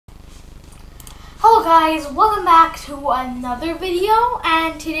Hello guys, welcome back to another video,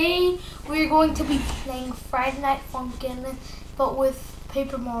 and today we're going to be playing Friday Night Funkin', but with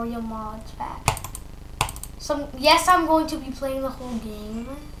Paper Mario Modpack. Yes, I'm going to be playing the whole game,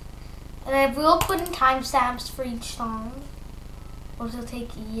 and I will put in timestamps for each song, which will take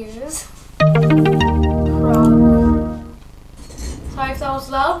years. Probably. Sorry if that was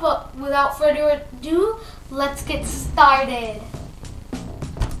loud, but without further ado, let's get started.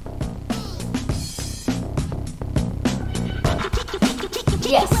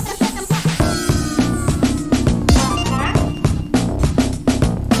 Yes.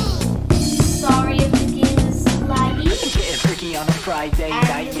 Sorry if the game is laggy. Getting tricky on a Friday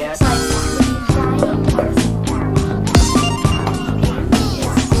night, yeah. So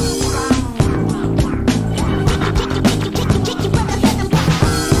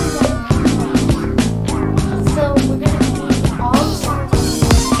we're gonna do all the songs,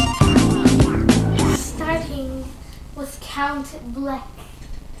 starting with Count Black.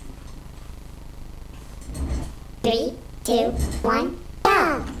 3, 2, 1,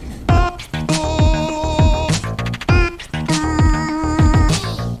 go!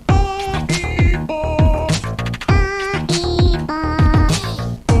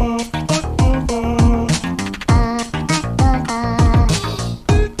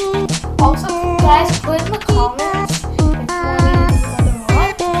 Also, guys, put in the comments if you want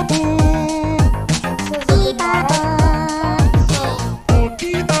to do another mod. It says a good mod.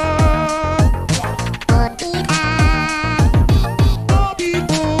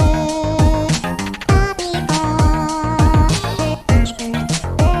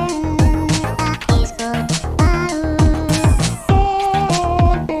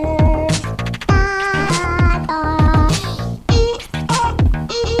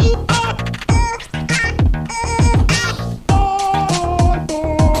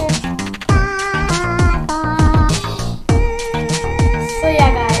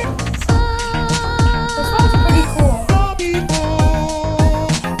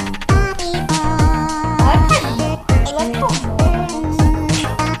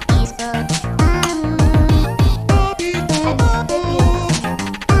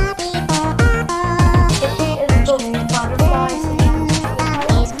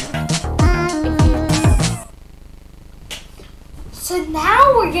 So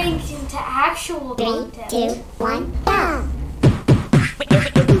now we're getting into actual content. 3, 2, 1, go!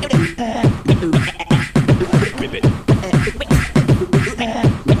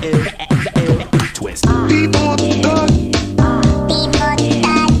 Twist.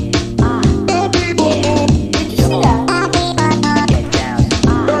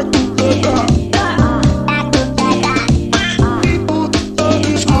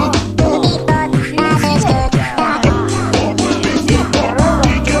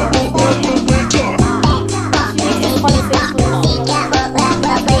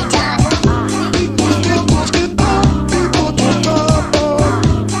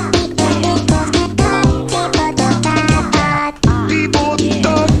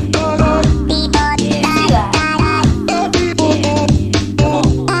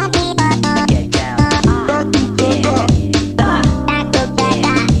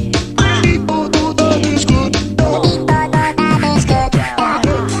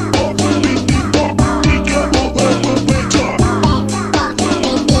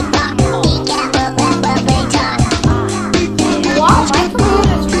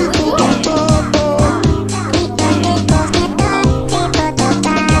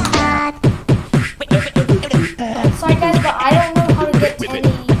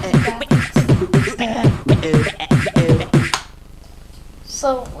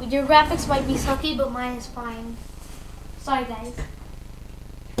 So your graphics might be sucky, but mine is fine. Sorry guys.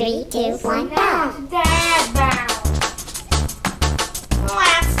 3, 2, 1, go! Dadbattle.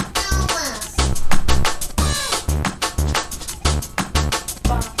 Let's do this.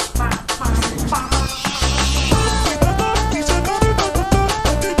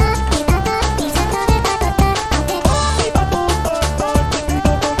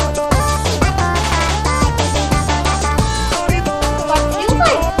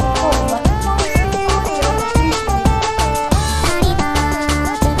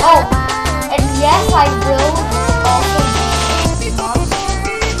 Oh, and yes, I will also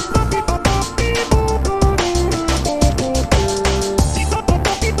do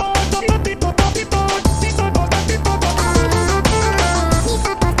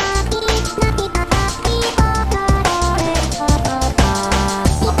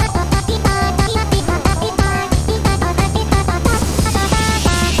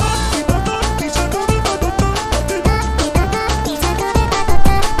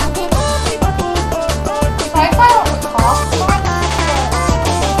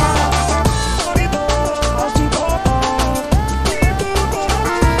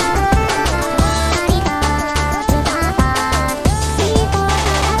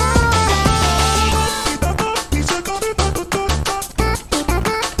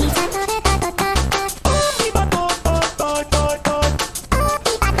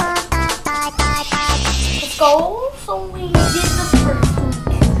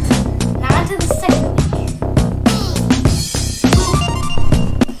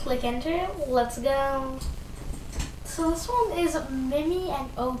enter. Let's go. So this one is Mimi and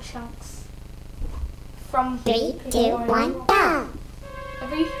O Chunks from 3, 2, 1, go.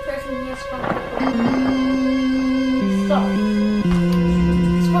 Every person here is from Pico. So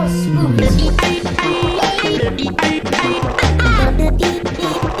this one is Spookeez.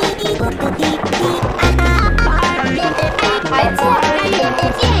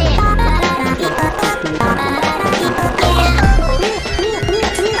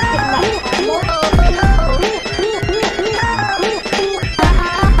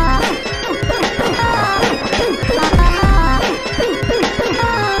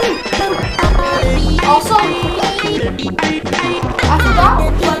 Also, I forgot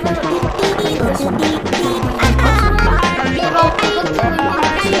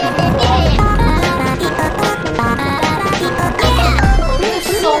there's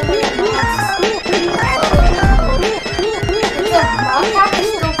so many mods. The Modpack is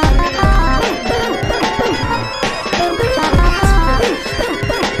still coming.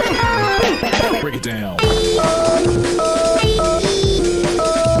 Break it down.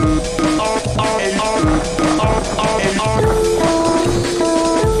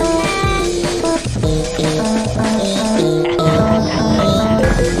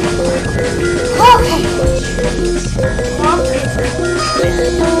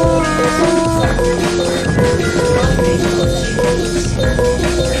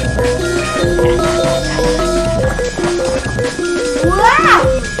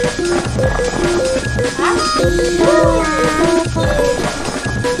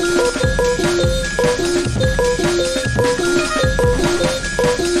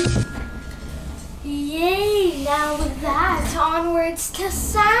 Yay! Now with that, onwards to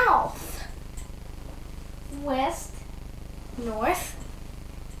south, west, north,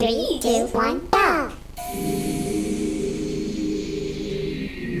 3, 2, 1, go.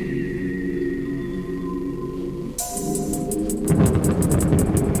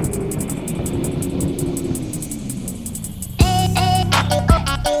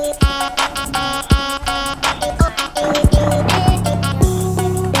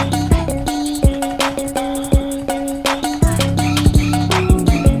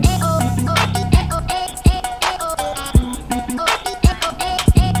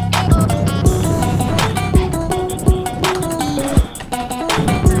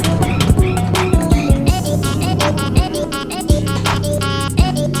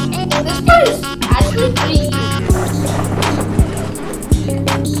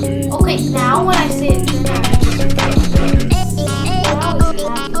 Okay, now when I say it, then let's see.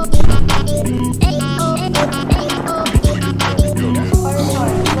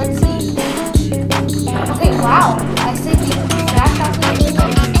 Okay, wow. I say the exact application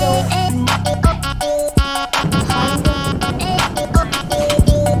is still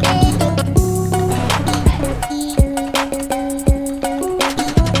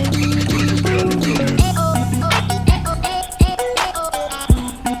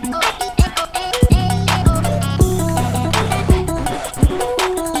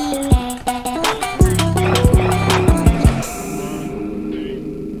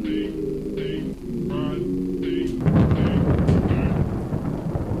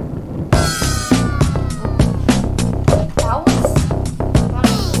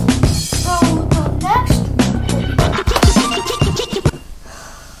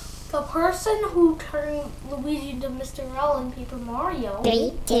person who turned Luigi into Mr. L in Paper Mario.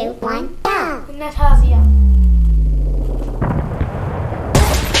 3, 2, 1, go. Natasha.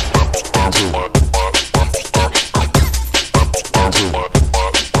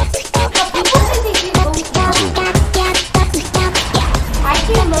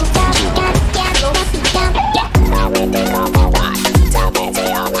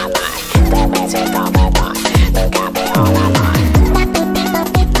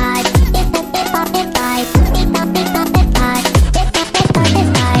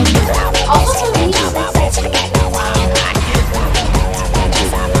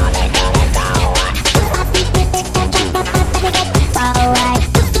 Oh.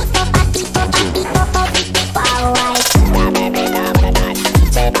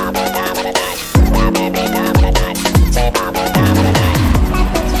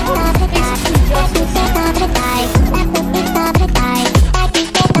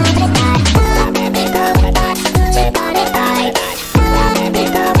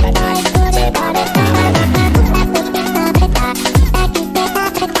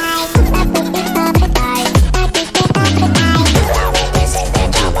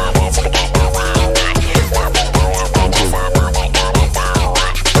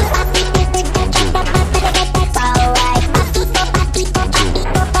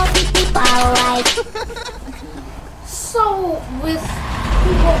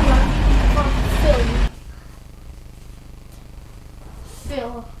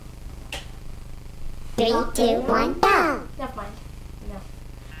 3, 2, 1, go! Never mind. No.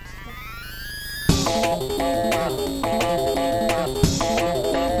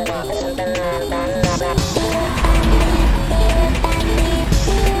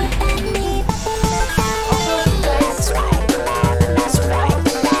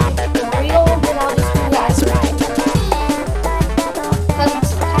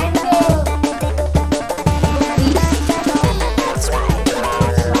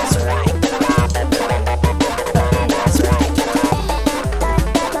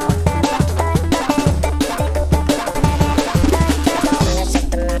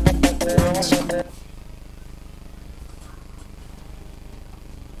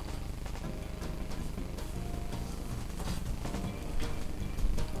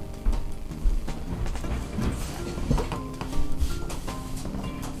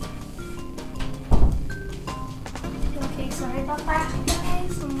 Sorry about that,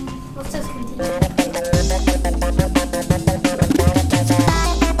 guys. Let's just continue.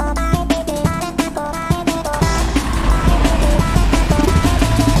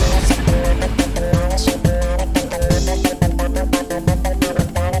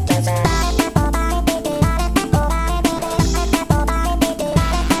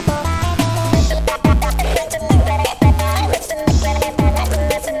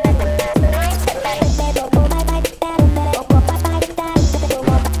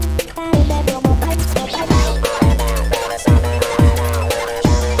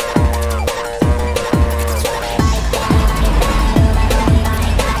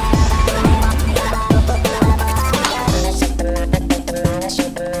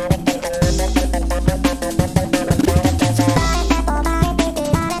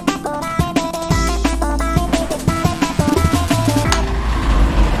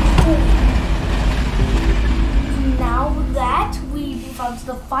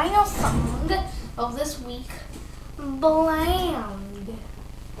 The final song of this week, Blammed.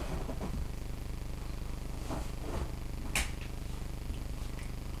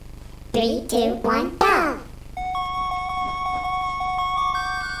 Three, two, one, go!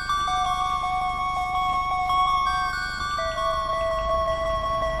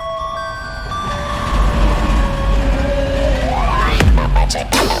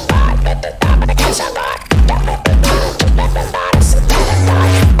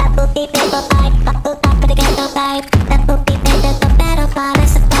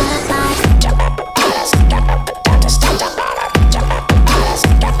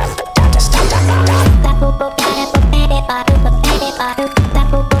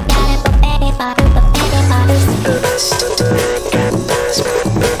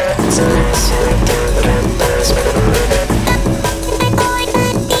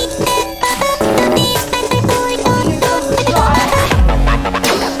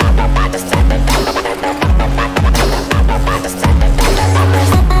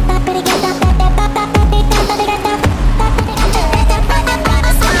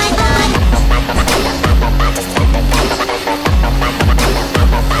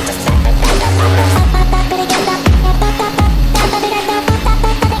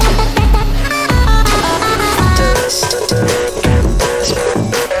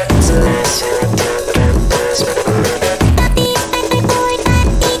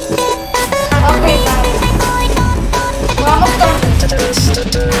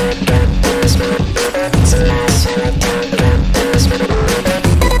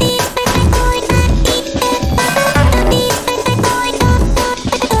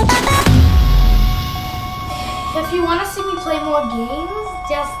 If you want to see me play more games,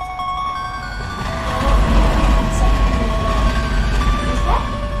 just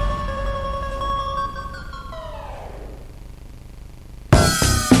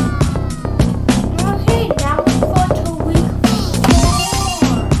okay, now we go to week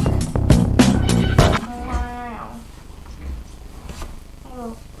 4. Wow.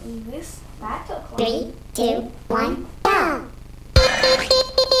 Oh, this battle clock. 3, 2, 1, go!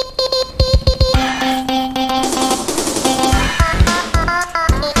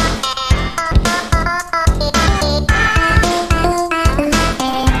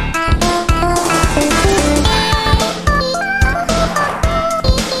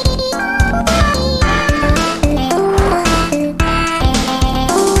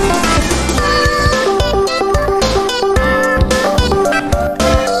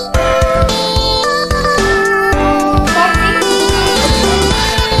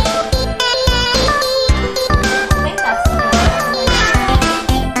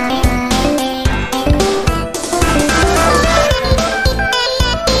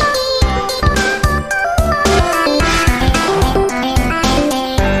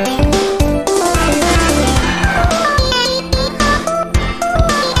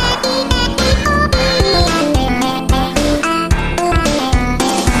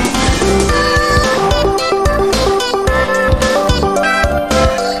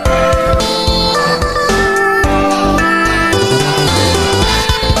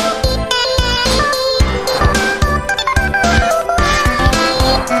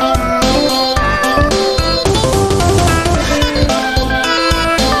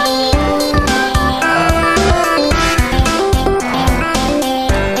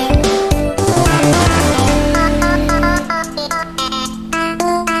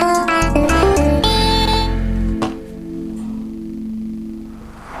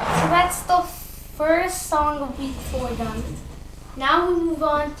 that's the first song of week 4 done. Now we move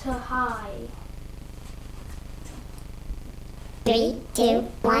on to high. 3, 2,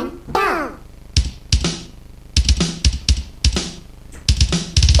 1, go!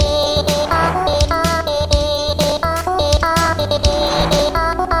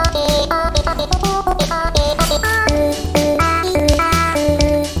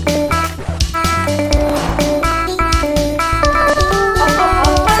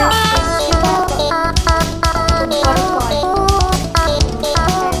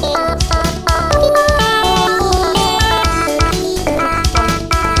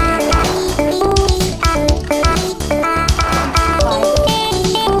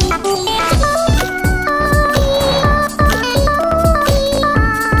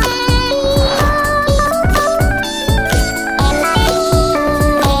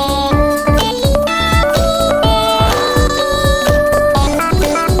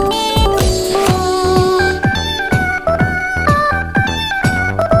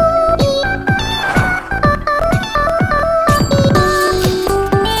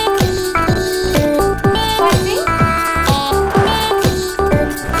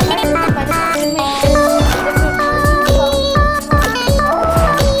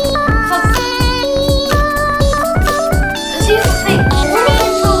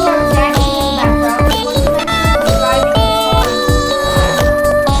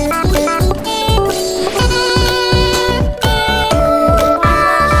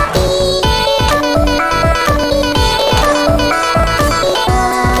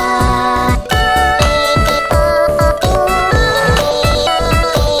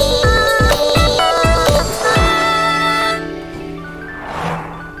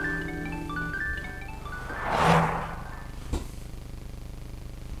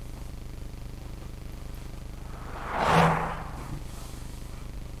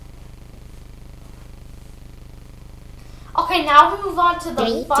 Okay, now we move on to the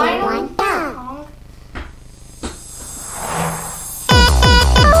 3, 2, final 1, go! song.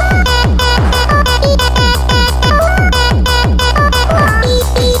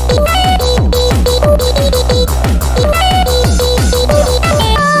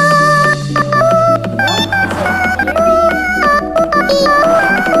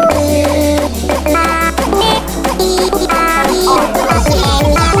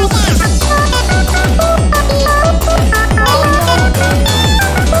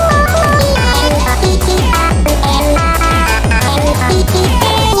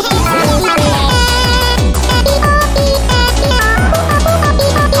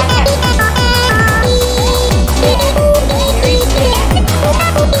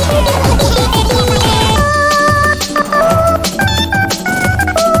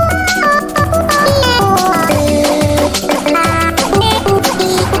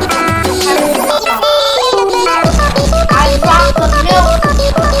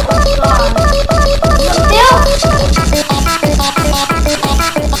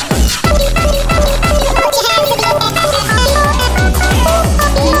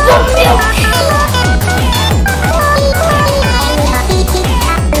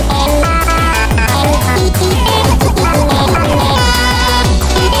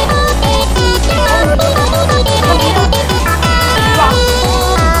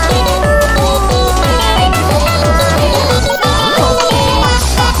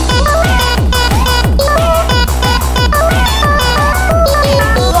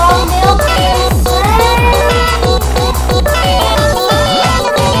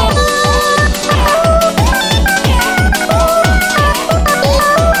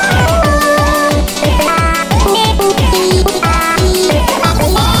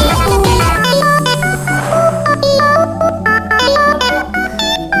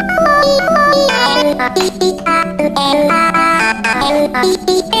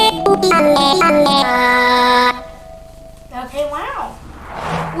 Okay, wow.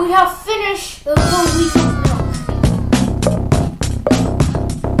 We have finished the whole week of milk.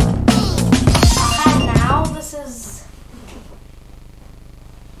 And now this is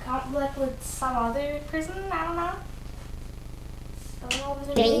conflict with some other person, I don't know. I don't know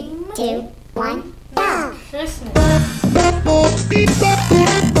their 3, name. 2, 1, go! Christmas.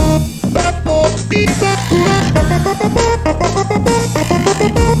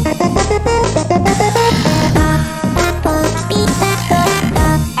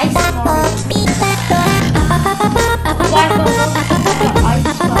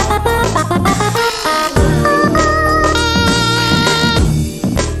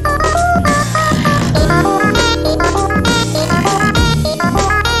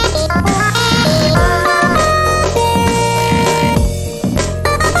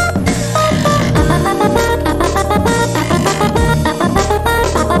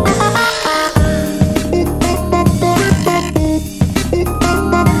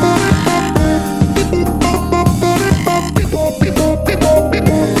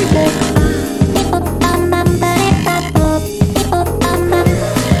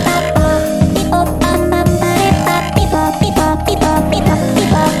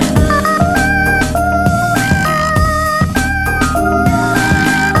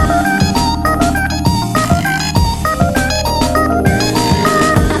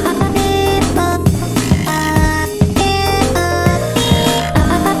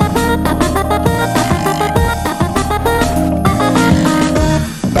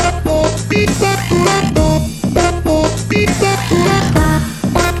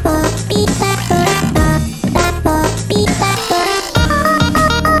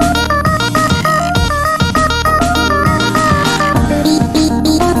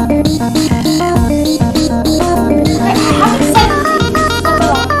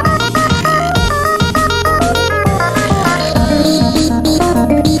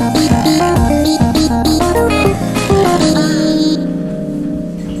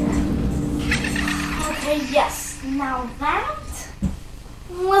 Yes, now that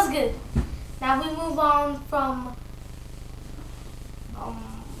was good. Now we move on from,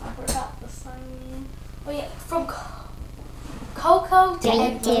 I forgot the sign. Oh yeah, from cocoa to 3,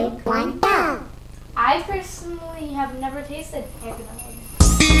 2, eggnog. 1, go! I personally have never tasted eggnog.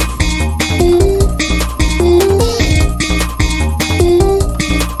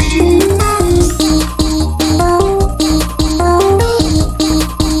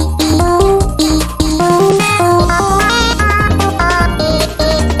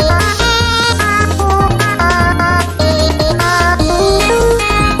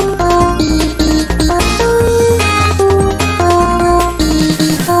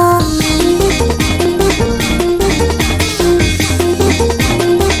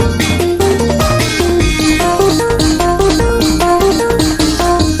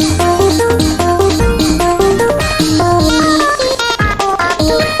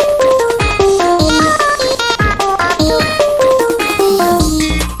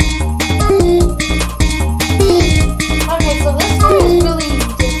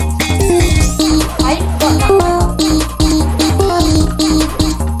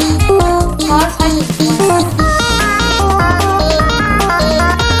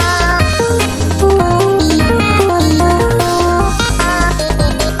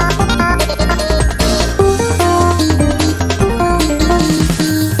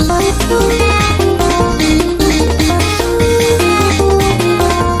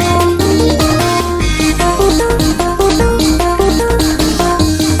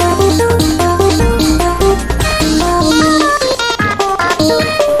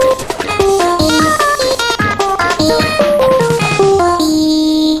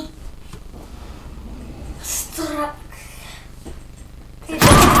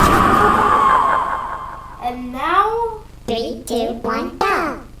 And now 3, 2, 1,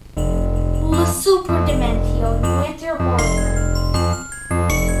 go! the Super Dimension Winter-Horrorland.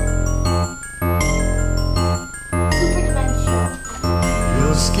 Super Dimension.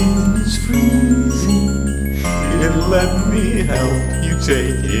 Your skin's freezing. Let me help you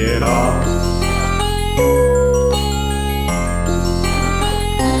take it off.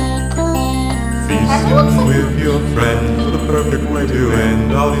 Feasting with your friends, the perfect way to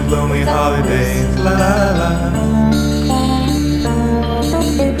end all these lonely holidays. La la la.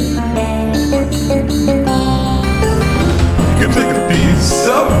 You can take a piece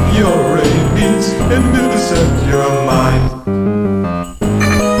of your rabies and vivisect your mind.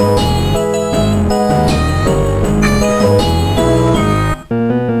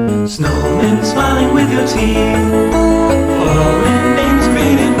 Snowmen smiling with your teeth, following names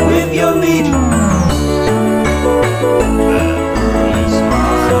created with your feet. That early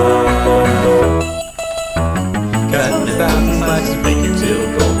smile, Cutting a thousand slices to make your tail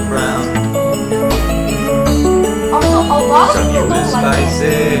golden brown. Also, a lot of Some people you with don't like spices,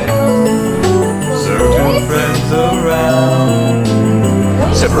 it. serve two friends around.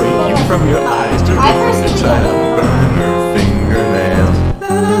 Separate you from your eyes to I personally try to don't. burn your fingernails.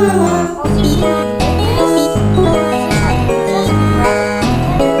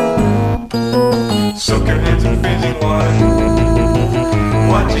 soak your hands in freezing water,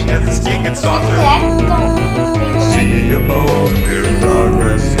 watching as the skin gets softer. See your bones, your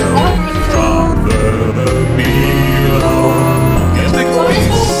progress, from the below. You take a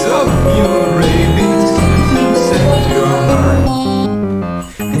piece of your rabies and set your mind.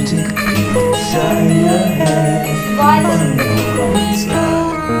 And take a peek inside your head on the inside.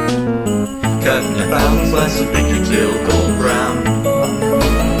 Cutting a thousand slices, make your tail golden brown.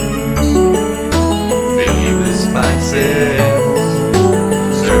 Fill you with spices,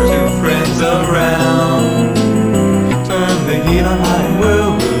 serve two friends around. Turn the heat on high,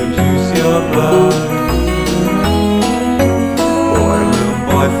 will reduce your blood. Boy, little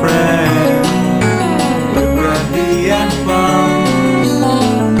boyfriend, with brandy and plum.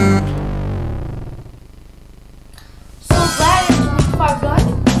 So that is week 5 done.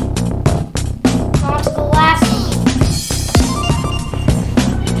 On to the last week.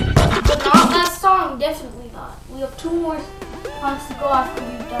 But not last song, definitely not. We have 2 more songs to go after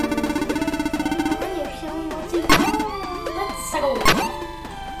we've done this. Let's go.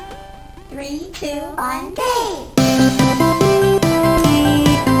 3, 2, 1, go!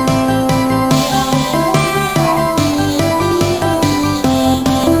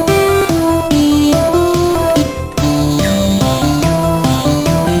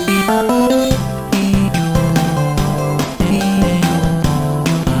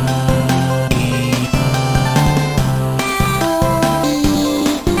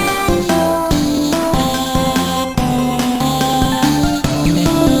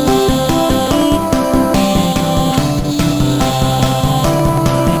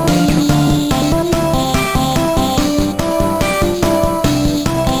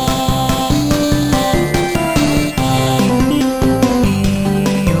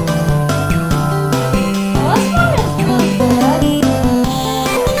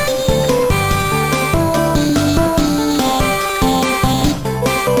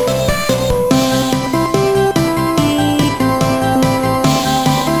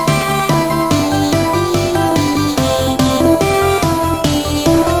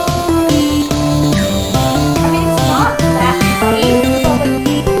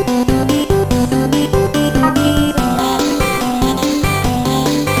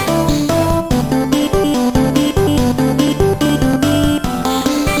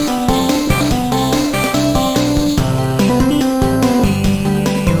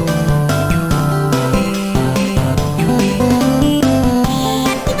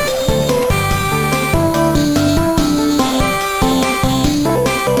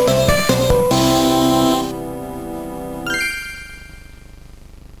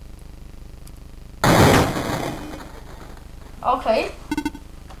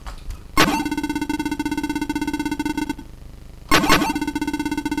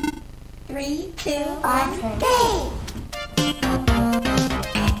 3, 2, 1, go!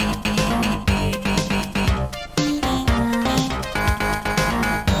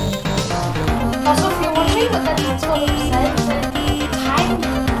 Also, if you're wondering what that's what it says, time.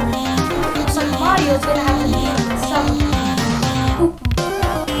 Looks like Mario's gonna have to be some.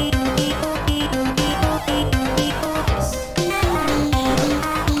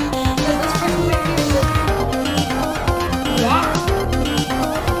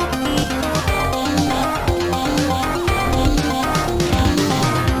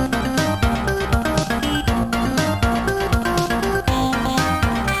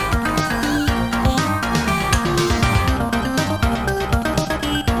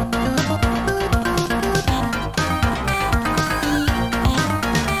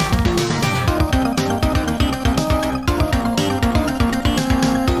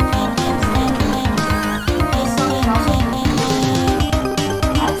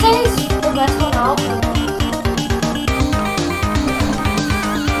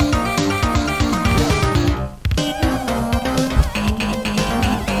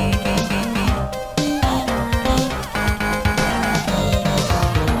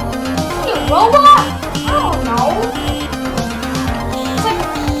 Robot? I don't know. It's like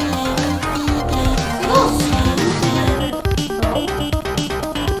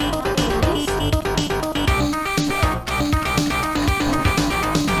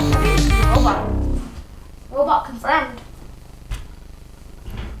robot. Robot confirmed.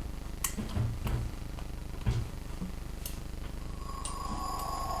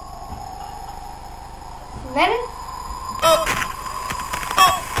 And then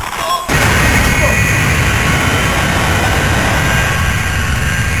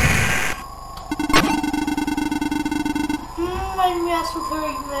with her,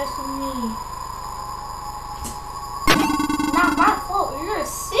 you mess with me. Not my fault, you're a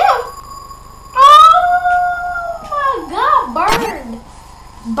simp. Oh my god, burned.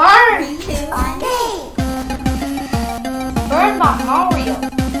 Burned. Burned by Mario.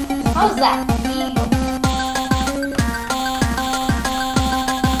 How's that feel?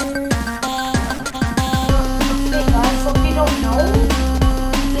 Okay guys, so if you don't know,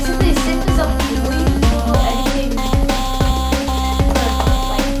 basically simp is a boy who will educate me.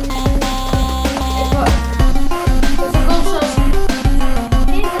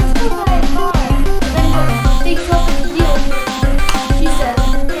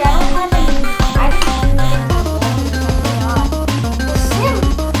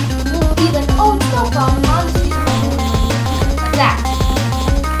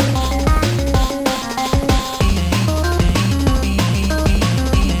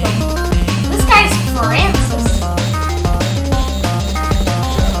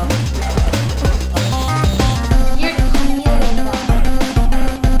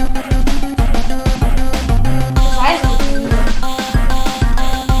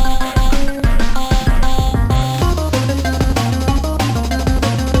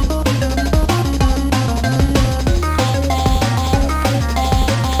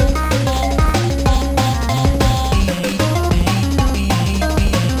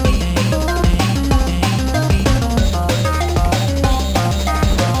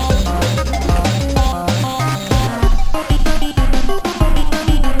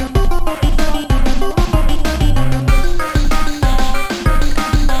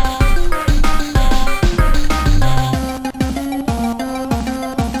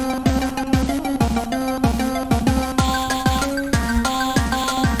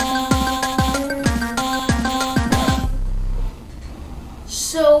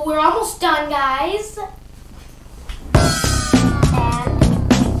 So we're almost done, guys. And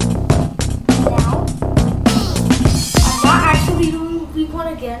now, I'm not actually doing week 1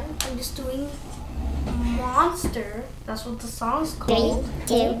 again. I'm just doing Monster. That's what the song's called.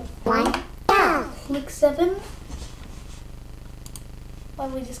 3, 2, 1, go! Click 7. Why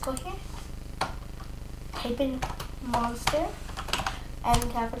don't we just go here? Type in Monster, M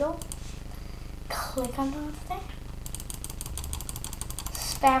capital. Click on Monster.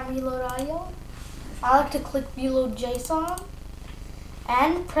 Spam reload audio. I like to click reload JSON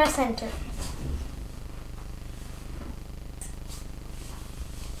and press enter.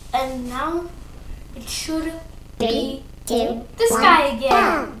 And now it should be 3, 2, this 1, guy again.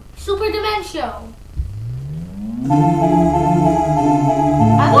 go! Super Dementio.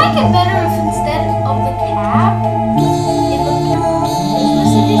 I like it better if instead of the cap, in the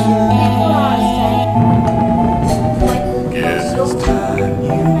Christmas edition, they put on a set. Like, Guess it's time you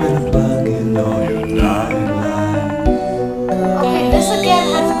better plug in all your nightlights. okay, this again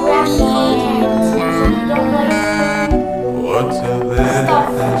has graphic content, so you don't like What's up there stuff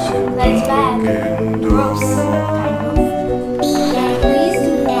that you that's bad.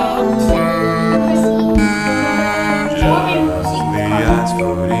 lights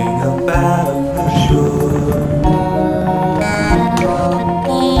floating about the shore.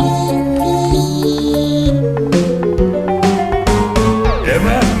 Yeah,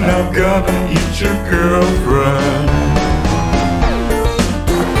 man, I'm gonna eat your girlfriend.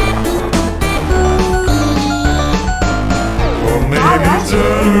 Or maybe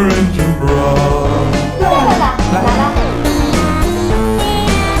turn her into broad.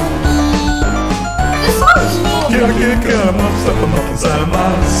 Get come up, stuff them up inside of my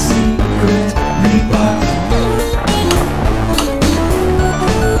secret meat box.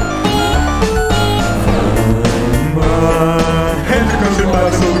 And you're gonna buy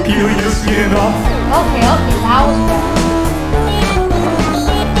this little peel your skin off. Okay, that was good.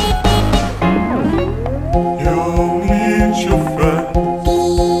 You'll meet your friends.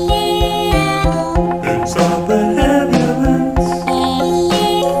 It's all the ambulance.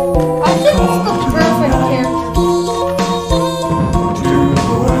 I think it's the perfect character.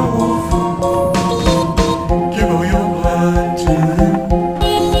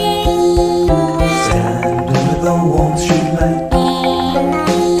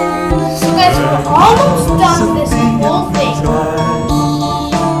 Almost done this whole thing.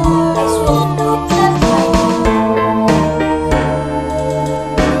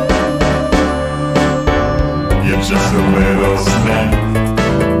 You're just a little snack,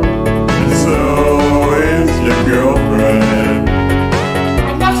 and so is your girlfriend.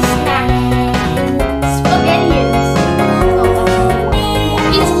 I'm not a snack. Spaghetti is.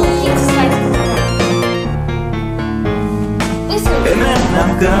 Listen. And then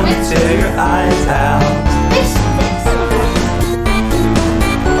I'm gonna tear your eyes out.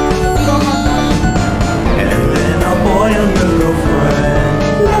 And then I'll boil your girlfriend.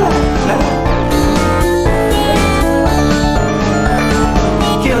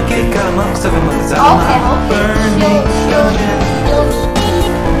 Kill, kick, come up, stuff him up inside my burn me.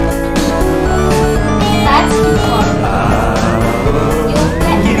 That's too far.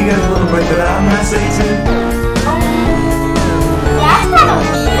 Give you guys a little break that I'm gonna say too. That's not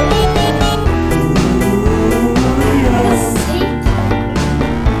okay.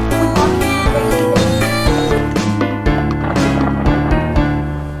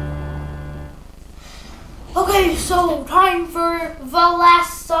 Okay, so time for the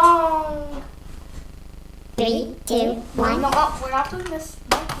last song. 3, 2, 1. No, we're not doing this.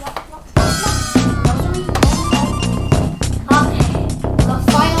 No. Okay, the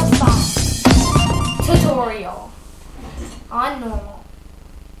final song. Tutorial. On normal.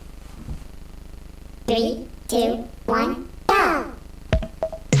 3, 2, 1, go!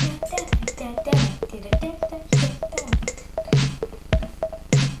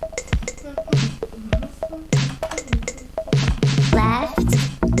 Left,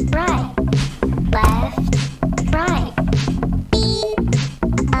 right, left, right. Beep,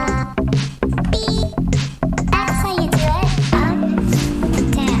 up, beep. That's how you do it. Up,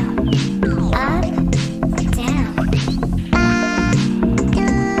 down, up, down.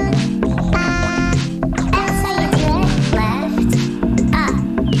 That's how you do it. Left, up,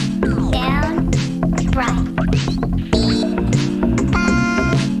 down, right.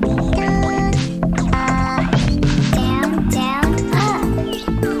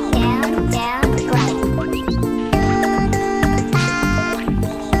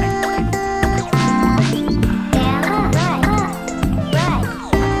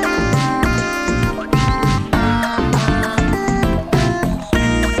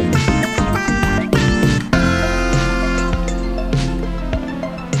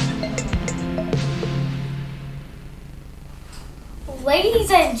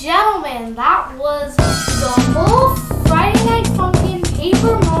 Ladies and gentlemen, that was the whole Friday Night Funkin'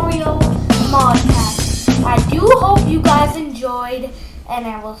 Paper Mario mod pack. I do hope you guys enjoyed, and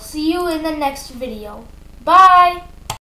I will see you in the next video. Bye!